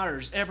living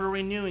waters,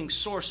 ever-renewing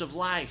source of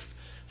life,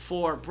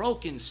 for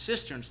broken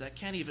cisterns that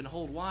can't even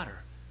hold water.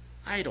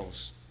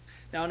 Idols.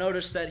 Now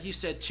notice that he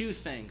said two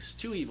things,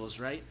 two evils,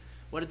 right?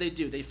 What did they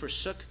do? They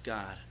forsook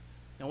God.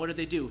 And what did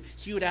they do?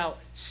 Hewed out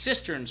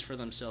cisterns for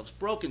themselves,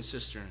 broken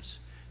cisterns.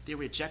 They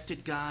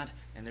rejected God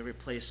and they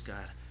replaced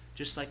God,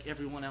 just like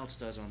everyone else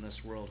does on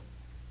this world.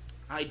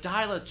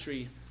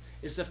 Idolatry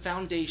is the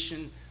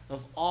foundation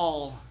of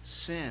all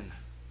sin.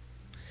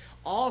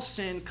 All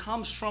sin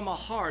comes from a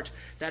heart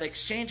that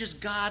exchanges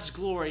God's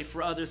glory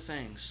for other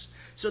things.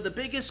 So the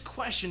biggest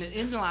question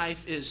in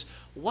life is,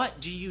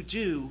 what do you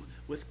do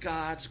with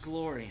God's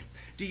glory?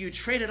 Do you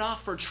trade it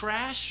off for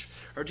trash,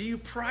 or do you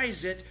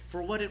prize it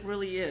for what it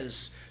really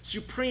is?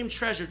 Supreme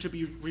treasure to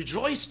be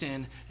rejoiced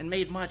in and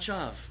made much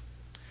of.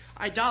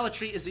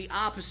 Idolatry is the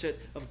opposite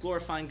of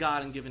glorifying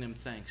God and giving him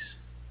thanks.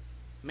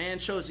 Man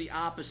chose the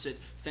opposite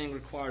thing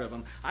required of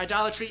him.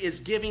 Idolatry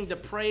is giving the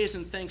praise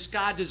and thanks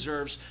God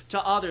deserves to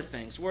other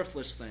things,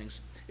 worthless things.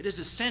 It is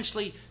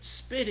essentially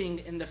spitting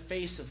in the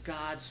face of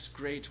God's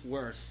great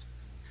worth.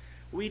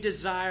 we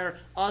desire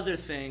other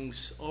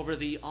things over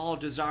the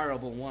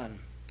all-desirable one.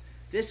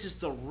 This is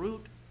the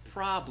root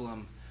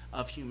problem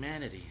of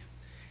humanity,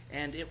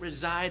 and it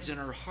resides in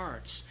our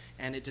hearts,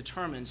 and it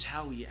determines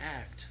how we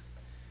act.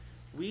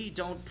 We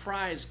don't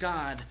prize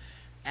God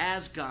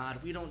as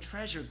God. We don't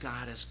treasure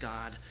God as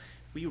God.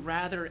 We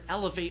rather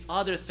elevate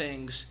other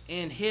things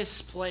in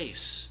His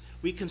place.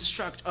 We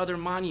construct other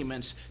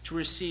monuments to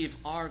receive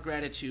our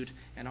gratitude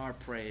and our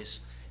praise.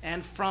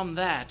 And from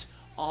that,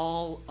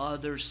 all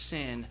other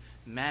sin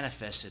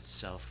manifests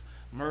itself.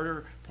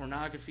 Murder,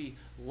 pornography,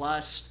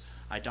 lust,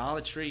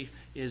 idolatry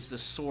is the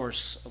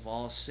source of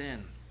all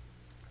sin.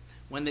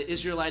 When the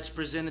Israelites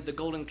presented the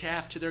golden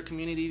calf to their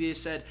community, they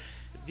said,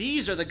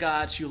 "These are the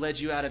gods who led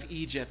you out of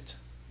Egypt."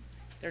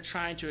 They're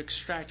trying to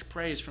extract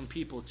praise from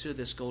people to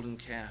this golden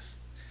calf,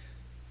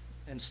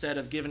 instead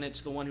of giving it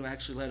to the one who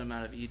actually led them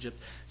out of Egypt.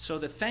 So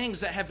the things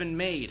that have been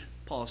made,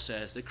 Paul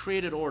says, the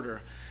created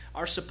order,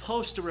 are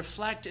supposed to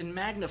reflect and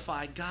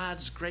magnify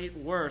God's great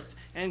worth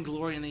and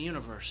glory in the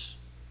universe.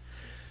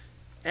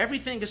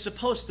 Everything is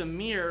supposed to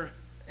mirror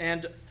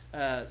and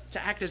to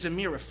act as a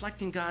mirror,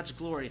 reflecting God's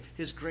glory,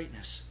 His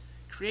greatness.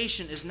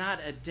 Creation is not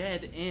a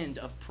dead end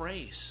of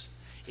praise.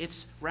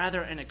 It's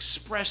rather an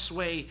express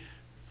way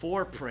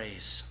for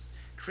praise.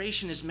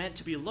 Creation is meant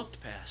to be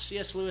looked past.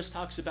 C.S. Lewis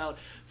talks about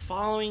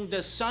following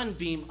the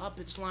sunbeam up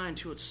its line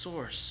to its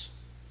source.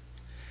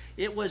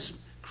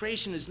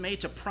 Creation is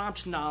made to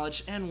prompt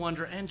knowledge and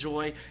wonder and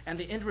joy, and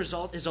the end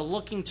result is a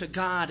looking to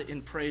God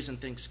in praise and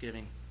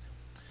thanksgiving.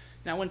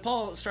 Now, when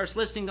Paul starts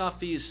listing off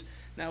these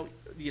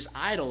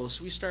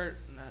idols,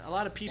 a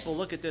lot of people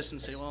look at this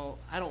and say, well,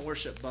 I don't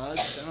worship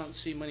bugs. I don't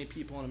see many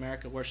people in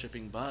America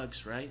worshiping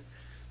bugs, right?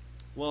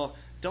 Well,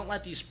 don't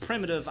let these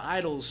primitive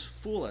idols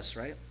fool us,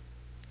 right?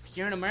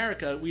 Here in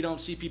America, we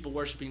don't see people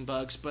worshiping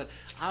bugs, but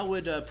I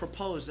would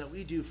propose that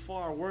we do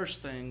far worse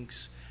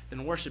things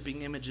than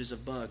worshiping images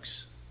of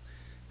bugs.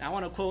 Now, I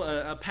want to quote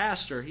a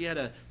pastor. He had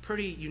a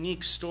pretty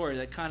unique story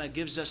that kind of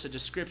gives us a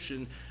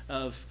description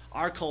of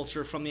our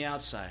culture from the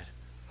outside.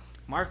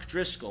 Mark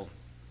Driscoll,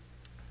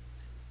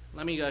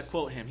 let me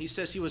quote him. He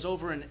says he was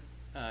over in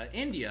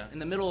India, in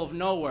the middle of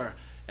nowhere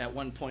at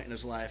one point in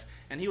his life,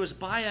 and he was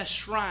by a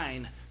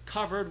shrine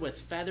covered with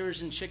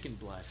feathers and chicken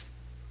blood.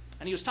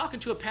 And he was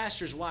talking to a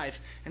pastor's wife,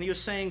 and he was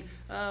saying,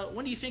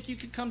 when do you think you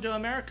could come to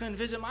America and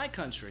visit my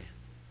country?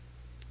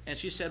 And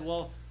she said,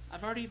 well,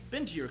 I've already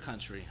been to your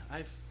country.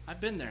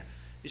 I've been there.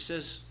 He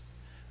says,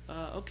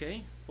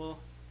 okay, well,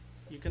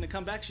 you're going to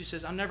come back? She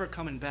says, I'm never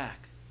coming back.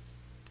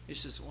 He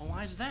says, well,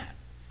 why is that?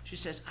 She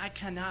says, I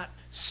cannot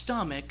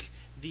stomach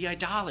the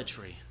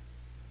idolatry.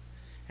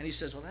 And he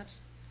says, well, that's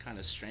kind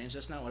of strange.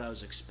 That's not what I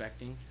was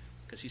expecting.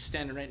 Because he's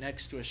standing right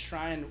next to a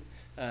shrine,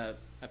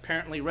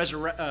 apparently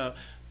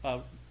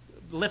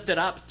lifted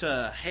up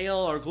to hail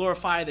or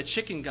glorify the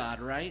chicken god,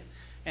 right?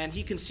 And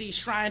he can see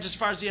shrines as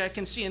far as the eye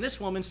can see. And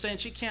this woman's saying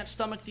she can't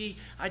stomach the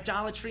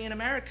idolatry in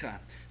America.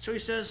 So he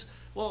says,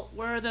 well,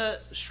 where are the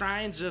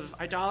shrines of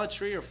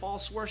idolatry or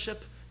false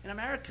worship in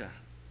America?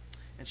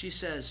 And she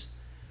says,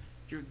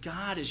 your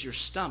God is your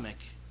stomach,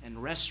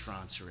 and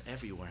restaurants are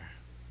everywhere.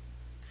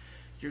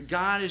 Your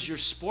God is your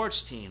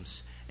sports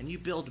teams, and you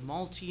build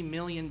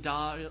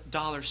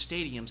multi-million-dollar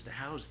stadiums to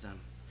house them.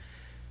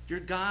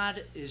 Your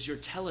God is your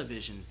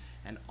television,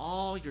 and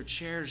all your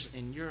chairs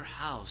in your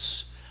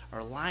house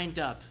are lined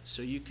up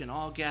so you can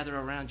all gather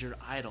around your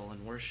idol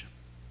and worship.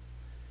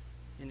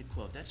 End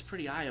quote. That's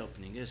pretty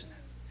eye-opening, isn't it?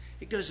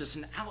 It gives us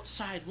an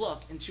outside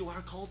look into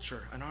our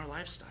culture and our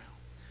lifestyle.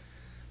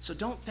 So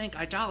don't think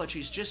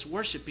idolatry is just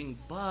worshiping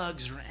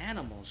bugs or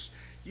animals.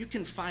 You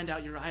can find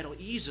out your idol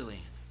easily.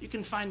 You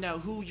can find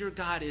out who your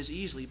God is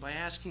easily by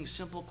asking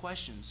simple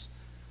questions.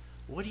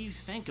 What do you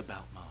think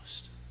about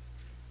most?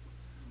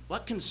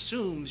 What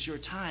consumes your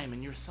time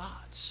and your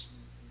thoughts?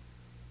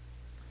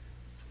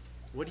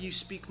 What do you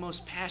speak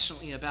most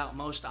passionately about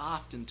most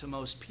often to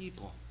most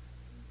people?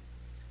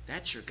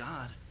 That's your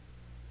God.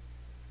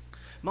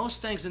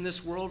 Most things in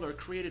this world are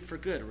created for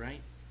good,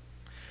 right?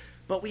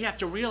 But we have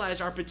to realize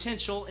our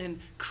potential in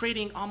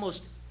creating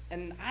almost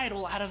an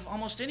idol out of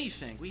almost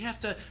anything. We have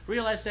to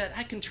realize that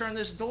I can turn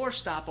this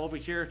doorstop over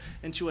here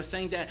into a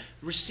thing that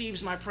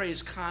receives my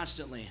praise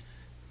constantly.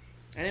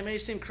 And it may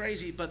seem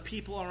crazy, but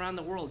people around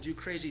the world do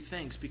crazy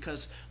things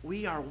because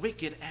we are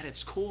wicked at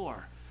its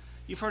core.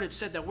 You've heard it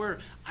said that we're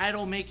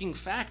idol-making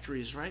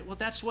factories, right? Well,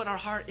 that's what our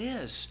heart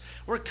is.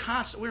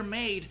 We're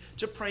made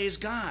to praise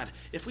God.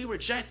 If we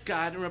reject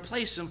God and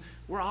replace Him,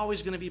 we're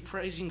always going to be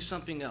praising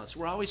something else.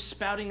 We're always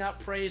spouting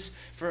out praise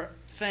for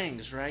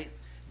things, right?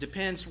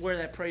 Depends where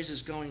that praise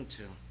is going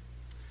to.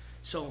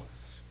 So,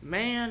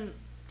 man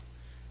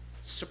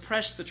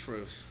suppressed the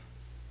truth,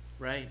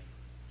 right?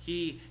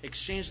 He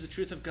exchanged the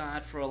truth of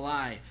God for a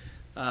lie,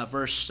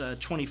 verse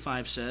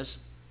 25 says,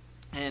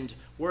 and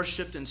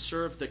worshipped and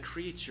served the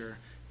creature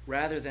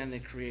rather than the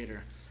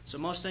Creator. So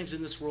most things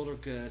in this world are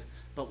good,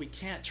 but we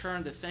can't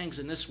turn the things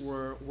in this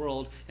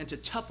world into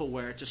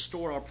Tupperware to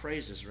store our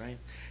praises, right?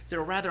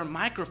 They're rather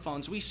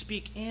microphones. We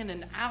speak in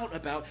and out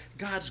about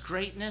God's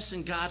greatness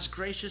and God's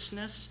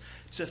graciousness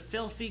to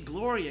filthy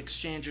glory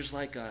exchangers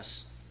like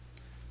us.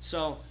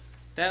 So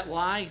that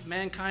lie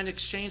mankind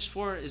exchanged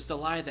for is the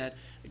lie that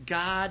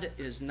God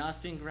is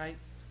nothing, right?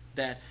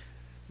 That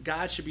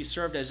God should be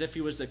served as if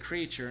he was the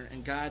creature,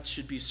 and God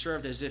should be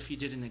served as if he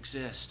didn't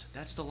exist.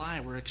 That's the lie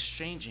we're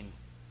exchanging.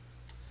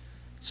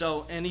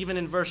 So, and even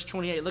in verse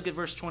 28, look at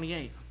verse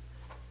 28.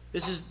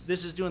 This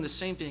is doing the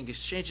same thing,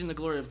 exchanging the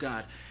glory of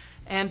God.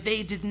 And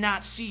they did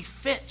not see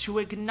fit to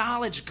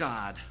acknowledge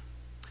God.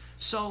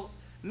 So,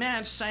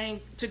 man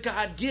saying to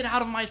God, get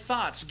out of my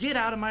thoughts, get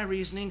out of my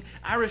reasoning.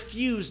 I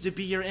refuse to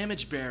be your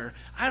image bearer.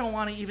 I don't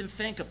want to even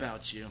think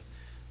about you.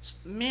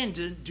 Men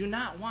do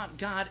not want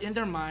God in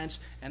their minds,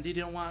 and they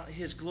don't want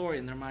his glory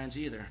in their minds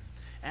either.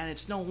 And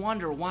it's no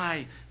wonder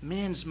why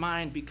men's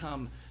mind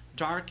become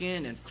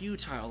darkened and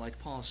futile, like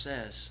Paul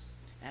says.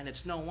 And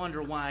it's no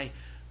wonder why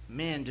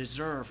men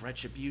deserve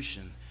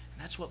retribution.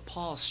 And that's what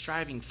Paul is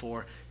striving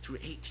for through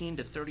 18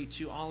 to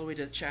 32, all the way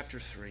to chapter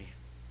 3.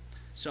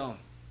 So,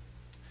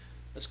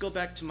 let's go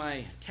back to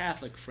my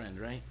Catholic friend,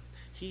 right?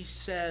 He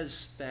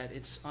says that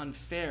it's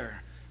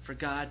unfair for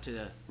God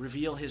to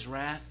reveal his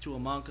wrath to a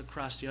monk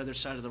across the other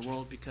side of the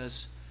world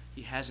because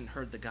he hasn't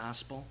heard the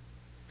gospel.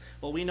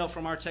 Well, we know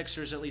from our text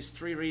there's at least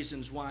 3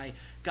 reasons why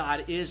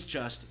God is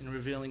just in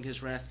revealing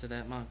his wrath to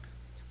that monk.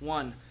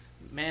 1,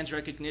 man's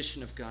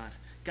recognition of God.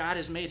 God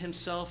has made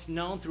himself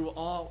known through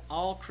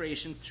all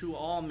creation to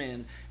all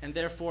men, and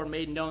therefore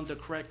made known the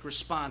correct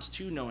response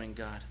to knowing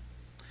God.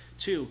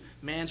 2,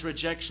 man's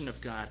rejection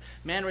of God.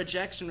 Man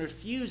rejects and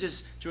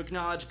refuses to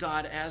acknowledge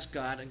God as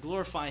God and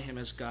glorify him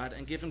as God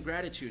and give him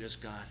gratitude as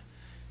God.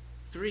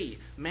 3,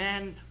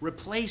 man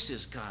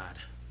replaces God.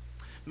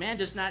 Man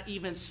does not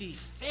even see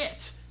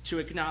fit to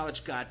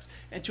acknowledge God.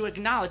 And to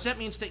acknowledge, that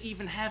means to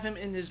even have him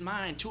in his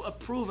mind, to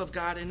approve of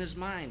God in his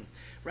mind.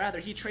 Rather,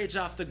 he trades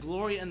off the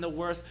glory and the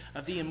worth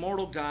of the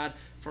immortal God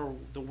for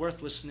the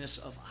worthlessness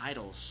of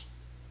idols.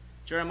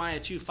 Jeremiah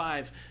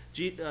 2:5,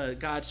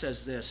 God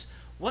says this,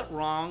 "What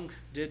wrong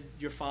did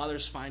your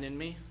fathers find in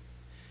me?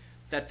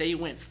 That they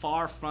went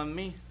far from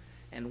me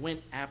and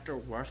went after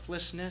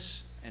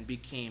worthlessness and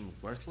became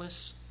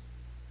worthless?"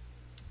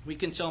 We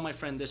can tell, my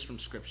friend, this from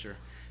Scripture.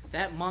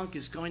 That monk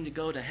is going to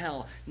go to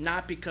hell,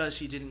 not because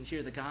he didn't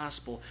hear the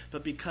gospel,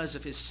 but because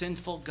of his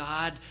sinful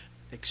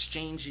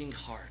God-exchanging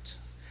heart.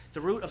 The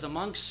root of the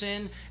monk's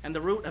sin and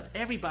the root of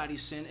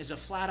everybody's sin is a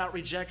flat-out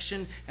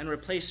rejection and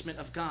replacement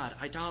of God,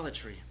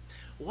 idolatry.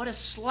 What a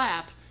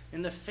slap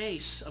in the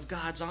face of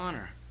God's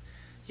honor.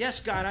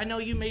 Yes, God, I know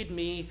you made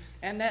me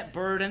and that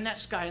bird and that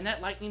sky and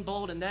that lightning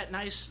bolt and that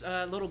nice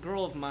little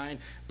girl of mine,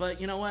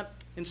 but you know what?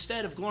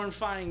 Instead of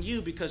glorifying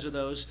you because of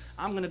those,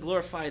 I'm going to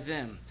glorify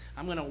them.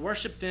 I'm going to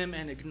worship them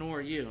and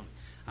ignore you.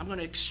 I'm going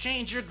to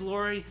exchange your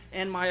glory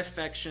and my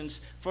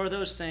affections for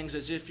those things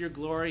as if your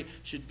glory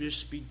should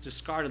just be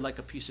discarded like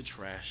a piece of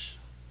trash.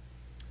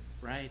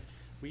 Right?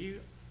 We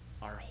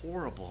are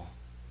horrible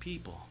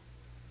people.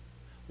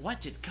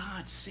 What did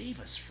God save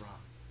us from?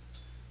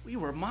 We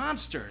were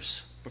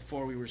monsters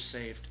before we were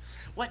saved.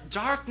 What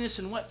darkness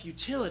and what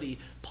futility.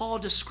 Paul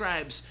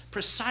describes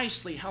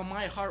precisely how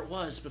my heart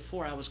was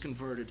before I was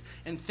converted,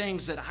 and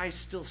things that I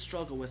still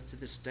struggle with to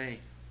this day.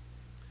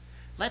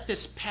 Let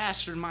this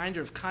past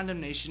reminder of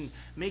condemnation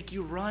make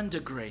you run to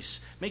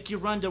grace. Make you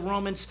run to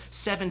Romans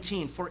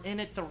 17. For in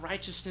it the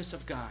righteousness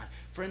of God.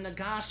 For in the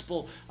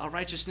gospel a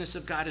righteousness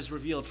of God is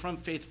revealed from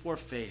faith for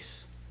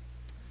faith.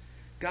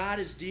 God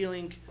is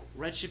dealing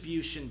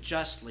retribution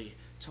justly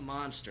to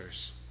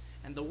monsters.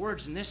 And the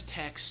words in this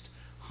text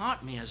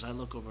haunt me as I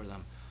look over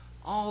them.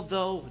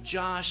 Although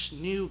Josh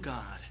knew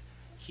God,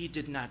 he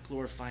did not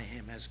glorify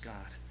him as God.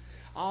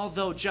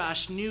 Although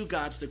Josh knew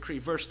God's decree,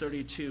 verse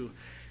 32,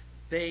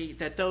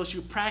 that those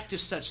who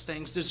practice such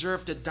things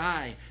deserve to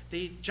die.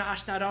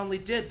 Josh not only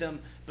did them,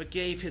 but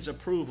gave his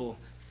approval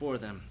for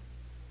them.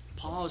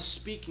 Paul is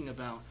speaking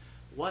about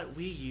what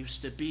we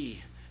used to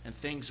be and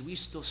things we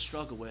still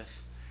struggle with.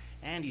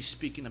 And he's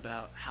speaking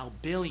about how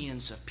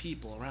billions of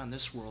people around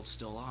this world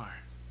still are.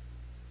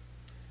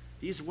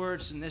 These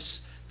words in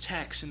this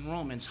text in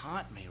Romans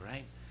haunt me,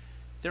 right?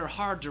 They're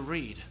hard to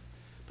read,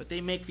 but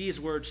they make these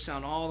words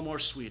sound all the more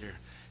sweeter.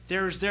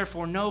 There is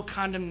therefore no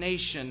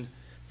condemnation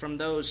from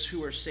those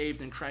who are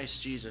saved in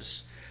Christ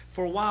Jesus.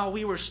 For while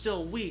we were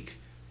still weak,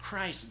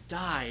 Christ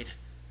died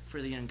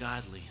for the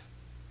ungodly.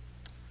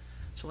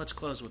 So let's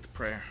close with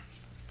prayer.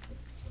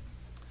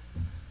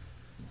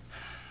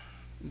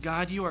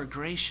 God, you are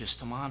gracious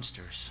to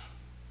monsters.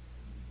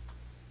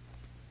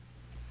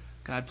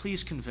 God,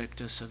 please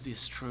convict us of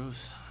this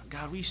truth.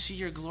 God, we see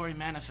your glory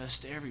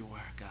manifest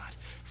everywhere, God.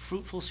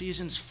 Fruitful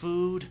seasons,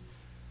 food,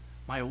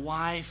 my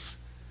wife,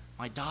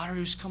 my daughter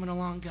who's coming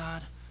along,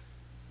 God.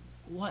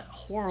 What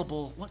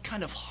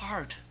kind of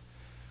heart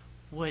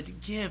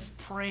would give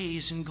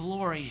praise and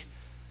glory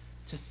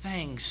to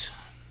things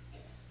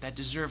that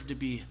deserve to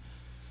be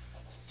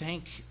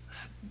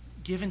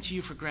given to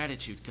you for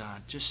gratitude,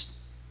 God? Just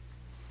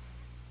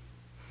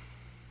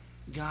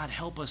God,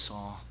 help us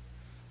all.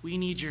 We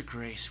need your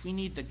grace. We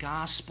need the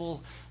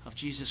gospel of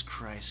Jesus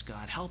Christ,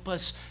 God. Help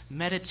us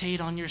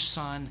meditate on your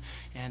Son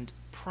and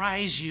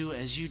prize you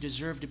as you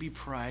deserve to be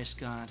prized,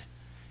 God.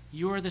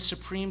 You are the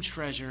supreme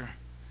treasure.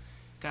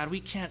 God,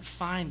 we can't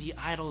find the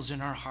idols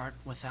in our heart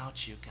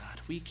without you,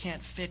 God. We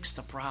can't fix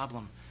the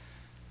problem,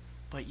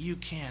 but you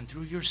can.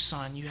 Through your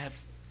Son, you have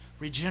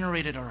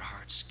regenerated our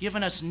hearts,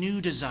 given us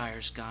new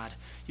desires, God.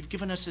 You've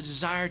given us a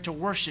desire to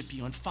worship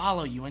you and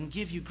follow you and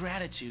give you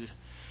gratitude.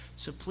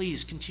 So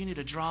please continue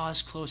to draw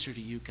us closer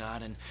to you,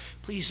 God, and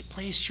please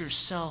place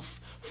yourself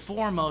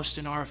foremost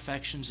in our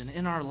affections and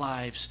in our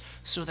lives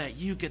so that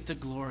you get the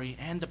glory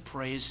and the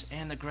praise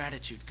and the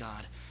gratitude,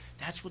 God.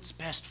 That's what's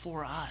best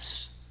for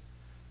us.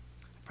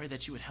 I pray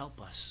that you would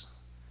help us.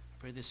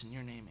 I pray this in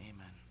your name,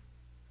 amen.